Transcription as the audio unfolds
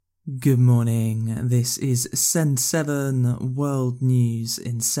Good morning, this is Send 7 World News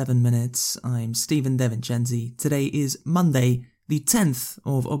in 7 minutes. I'm Stephen DeVincenzi. Today is Monday, the 10th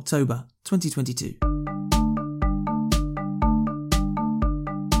of October, 2022.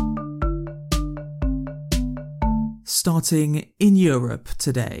 Starting in Europe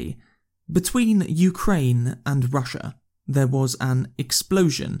today, between Ukraine and Russia, there was an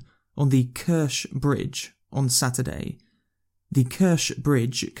explosion on the Kerch Bridge on Saturday. The Kerch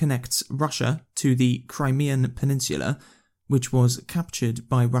Bridge connects Russia to the Crimean Peninsula, which was captured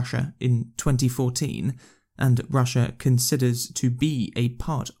by Russia in 2014, and Russia considers to be a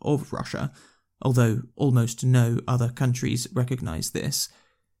part of Russia, although almost no other countries recognize this.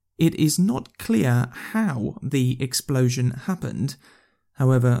 It is not clear how the explosion happened.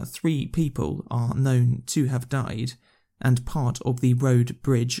 However, 3 people are known to have died, and part of the road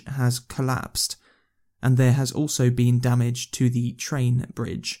bridge has collapsed, and there has also been damage to the train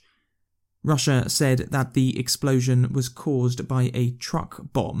bridge. Russia said that the explosion was caused by a truck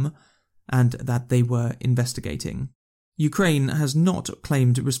bomb, and that they were investigating. Ukraine has not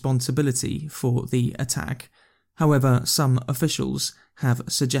claimed responsibility for the attack. However, some officials have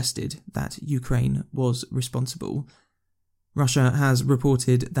suggested that Ukraine was responsible. Russia has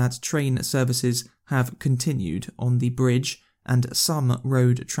reported that train services have continued on the bridge and some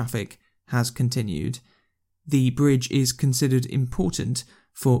road traffic has continued. The bridge is considered important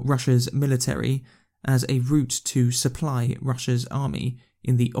for Russia's military as a route to supply Russia's army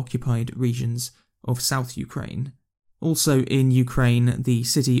in the occupied regions of South Ukraine. Also in Ukraine, the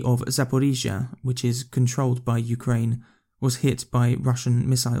city of Zaporizhia, which is controlled by Ukraine, was hit by Russian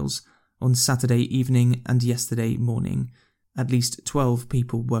missiles on Saturday evening and yesterday morning. At least 12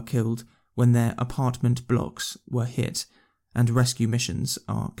 people were killed when their apartment blocks were hit, and rescue missions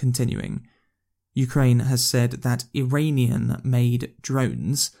are continuing. Ukraine has said that Iranian-made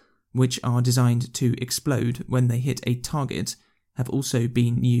drones, which are designed to explode when they hit a target, have also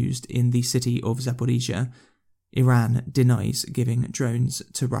been used in the city of Zaporizhia. Iran denies giving drones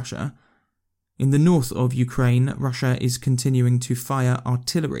to Russia. In the north of Ukraine, Russia is continuing to fire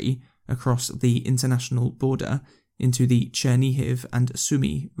artillery across the international border into the Chernihiv and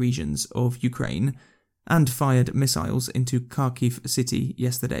Sumy regions of Ukraine, and fired missiles into Kharkiv city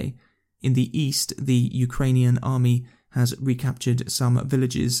yesterday. In the east, the Ukrainian army has recaptured some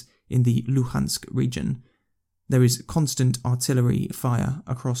villages in the Luhansk region. There is constant artillery fire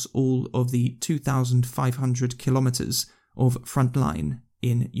across all of the 2,500 kilometers of front line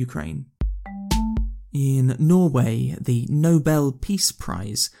in Ukraine. In Norway, the Nobel Peace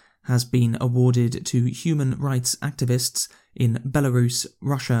Prize has been awarded to human rights activists in Belarus,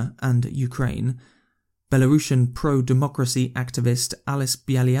 Russia, and Ukraine. Belarusian pro-democracy activist Alice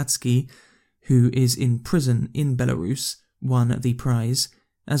Bialyatsky, who is in prison in Belarus, won the prize,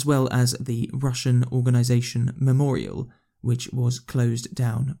 as well as the Russian organization Memorial, which was closed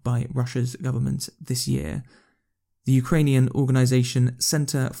down by Russia's government this year. The Ukrainian organization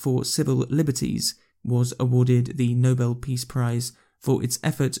Center for Civil Liberties was awarded the Nobel Peace Prize for its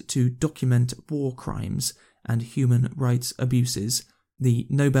effort to document war crimes and human rights abuses. The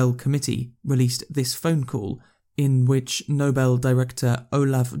Nobel Committee released this phone call in which Nobel director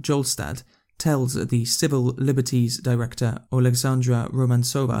Olaf Jolstad tells the Civil Liberties Director Alexandra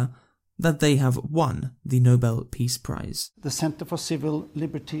Romansova that they have won the Nobel Peace Prize. The Center for Civil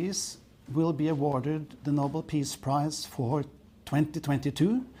Liberties will be awarded the Nobel Peace Prize for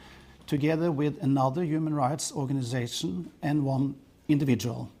 2022, together with another human rights organization and one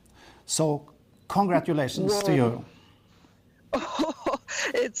individual. So, congratulations to you.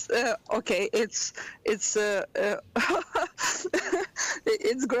 It's okay. It's it's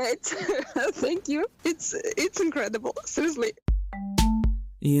great. Thank you. It's incredible. Seriously.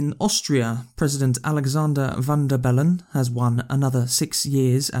 In Austria, President Alexander Van der Bellen has won another 6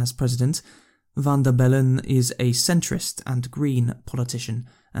 years as president. Van der Bellen is a centrist and green politician,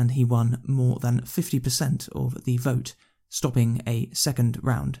 and he won more than 50% of the vote, stopping a second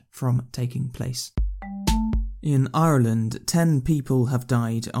round from taking place. In Ireland, 10 people have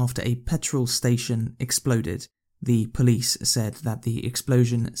died after a petrol station exploded. The police said that the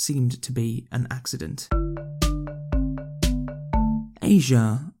explosion seemed to be an accident.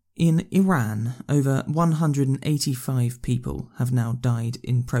 Asia. In Iran, over 185 people have now died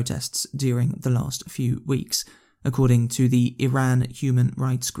in protests during the last few weeks, according to the Iran Human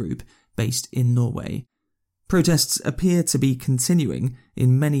Rights Group based in Norway. Protests appear to be continuing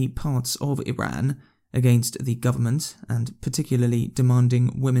in many parts of Iran against the government, and particularly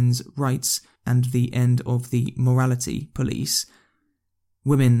demanding women's rights and the end of the morality police.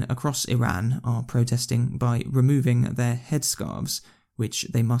 Women across Iran are protesting by removing their headscarves, which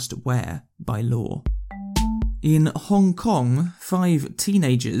they must wear by law. In Hong Kong, 5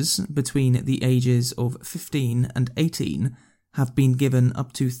 teenagers between the ages of 15 and 18 have been given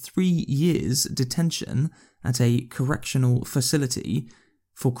up to 3 years detention at a correctional facility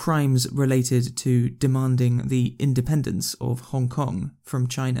for crimes related to demanding the independence of Hong Kong from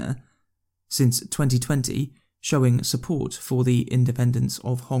China. Since 2020, showing support for the independence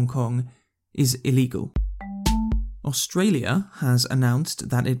of Hong Kong is illegal. Australia has announced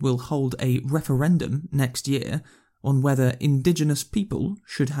that it will hold a referendum next year on whether Indigenous people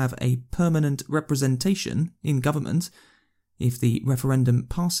should have a permanent representation in government. If the referendum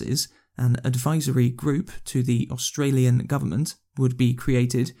passes, an advisory group to the Australian government would be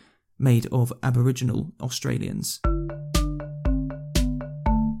created, made of Aboriginal Australians.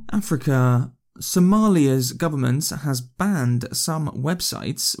 Africa. Somalia's government has banned some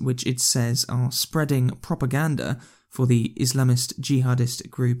websites which it says are spreading propaganda for the Islamist jihadist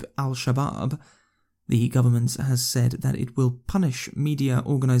group Al-Shabaab. The government has said that it will punish media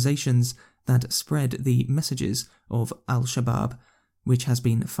organisations that spread the messages of Al-Shabaab, which has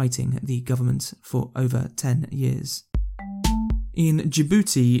been fighting the government for over 10 years. In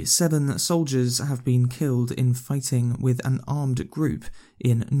Djibouti, 7 soldiers have been killed in fighting with an armed group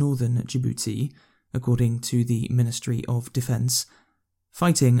in northern Djibouti, according to the Ministry of Defence.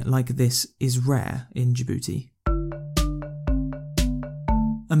 Fighting like this is rare in Djibouti.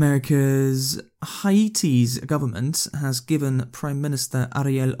 Haiti's government has given Prime Minister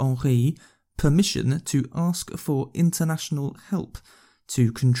Ariel Henry permission to ask for international help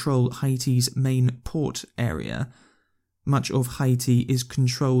to control Haiti's main port area. Much of Haiti is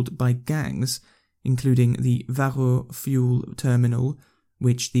controlled by gangs, including the Varro fuel terminal,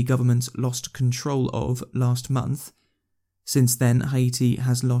 which the government lost control of last month. Since then, Haiti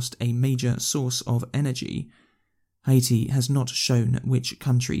has lost a major source of energy. Haiti has not shown which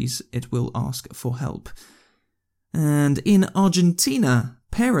countries it will ask for help. And in Argentina,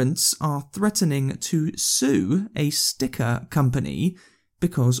 parents are threatening to sue a sticker company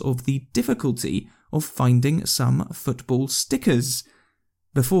because of the difficulty of finding some football stickers.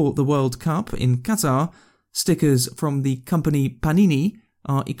 Before the World Cup in Qatar, stickers from the company Panini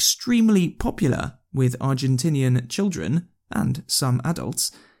are extremely popular with Argentinian children and some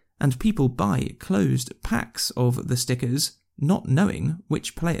adults, and people buy closed packs of the stickers, not knowing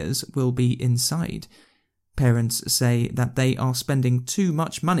which players will be inside. Parents say that they are spending too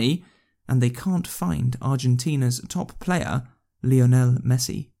much money and they can't find Argentina's top player, Lionel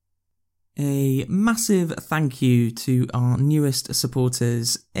Messi. A massive thank you to our newest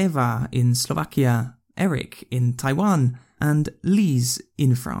supporters, Eva in Slovakia, Eric in Taiwan, and Lise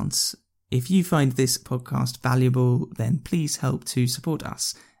in France. If you find this podcast valuable, then please help to support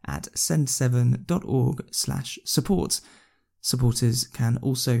us at send7.org/support. Supporters can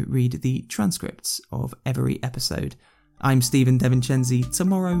also read the transcripts of every episode. I'm Stephen Devincenzi.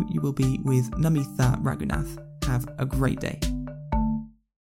 Tomorrow you will be with Namitha Raghunath. Have a great day.